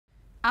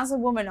As a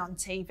woman on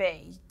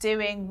TV,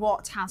 doing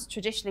what has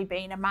traditionally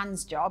been a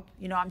man's job,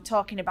 you know, I'm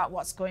talking about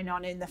what's going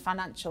on in the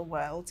financial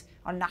world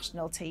on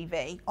national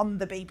TV, on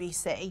the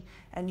BBC,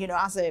 and, you know,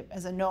 as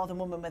a northern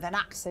woman with an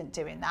accent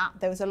doing that,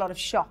 there was a lot of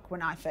shock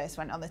when I first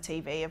went on the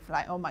TV of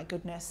like, oh my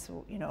goodness,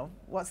 you know,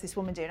 what's this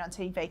woman doing on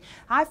TV?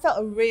 I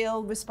felt a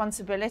real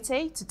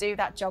responsibility to do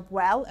that job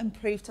well and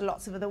prove to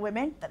lots of other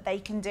women that they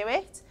can do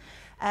it,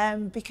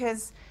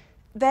 because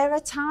there are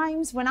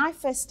times when I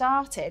first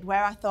started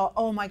where I thought,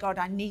 oh my God,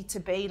 I need to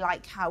be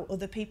like how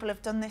other people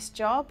have done this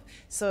job.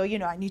 So, you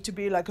know, I need to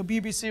be like a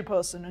BBC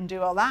person and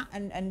do all that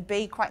and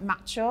be quite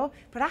macho.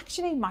 But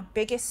actually my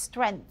biggest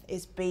strength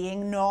is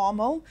being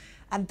normal.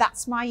 And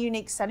that's my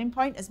unique selling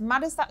point. As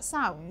mad as that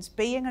sounds,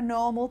 being a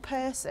normal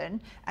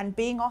person and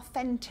being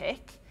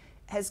authentic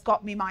has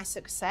got me my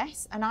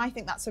success, and I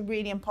think that's a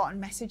really important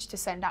message to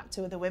send out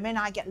to other women.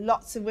 I get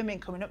lots of women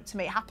coming up to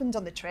me. It happened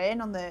on the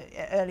train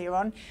earlier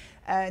on,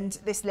 and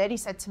this lady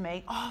said to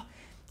me, oh,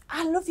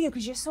 I love you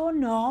because you're so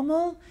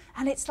normal.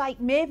 And it's like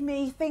made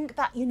me think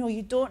that, you know,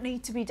 you don't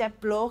need to be dead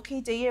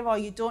blokey, do you? Or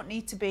you don't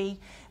need to be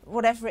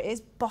whatever it is,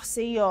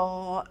 bossy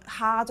or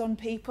hard on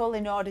people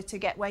in order to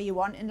get where you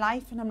want in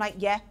life. And I'm like,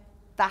 yeah,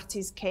 that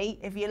is key.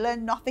 If you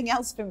learn nothing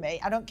else from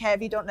me, I don't care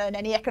if you don't learn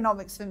any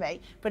economics from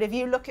me, but if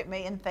you look at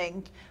me and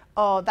think,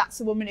 oh, that's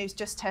a woman who's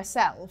just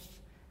herself,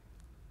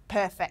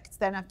 perfect,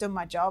 then I've done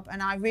my job.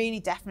 And I really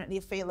definitely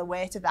feel the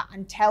weight of that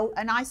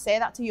and I say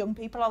that to young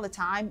people all the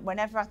time.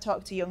 Whenever I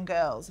talk to young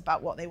girls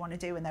about what they want to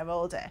do when they're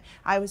older,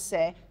 I always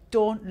say,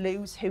 don't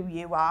lose who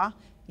you are.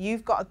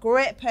 You've got a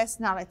great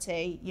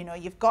personality, you know,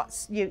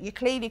 you're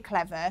clearly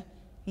clever.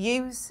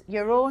 Use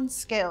your own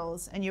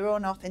skills and your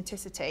own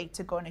authenticity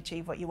to go and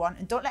achieve what you want,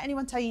 and don't let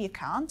anyone tell you you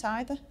can't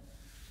either.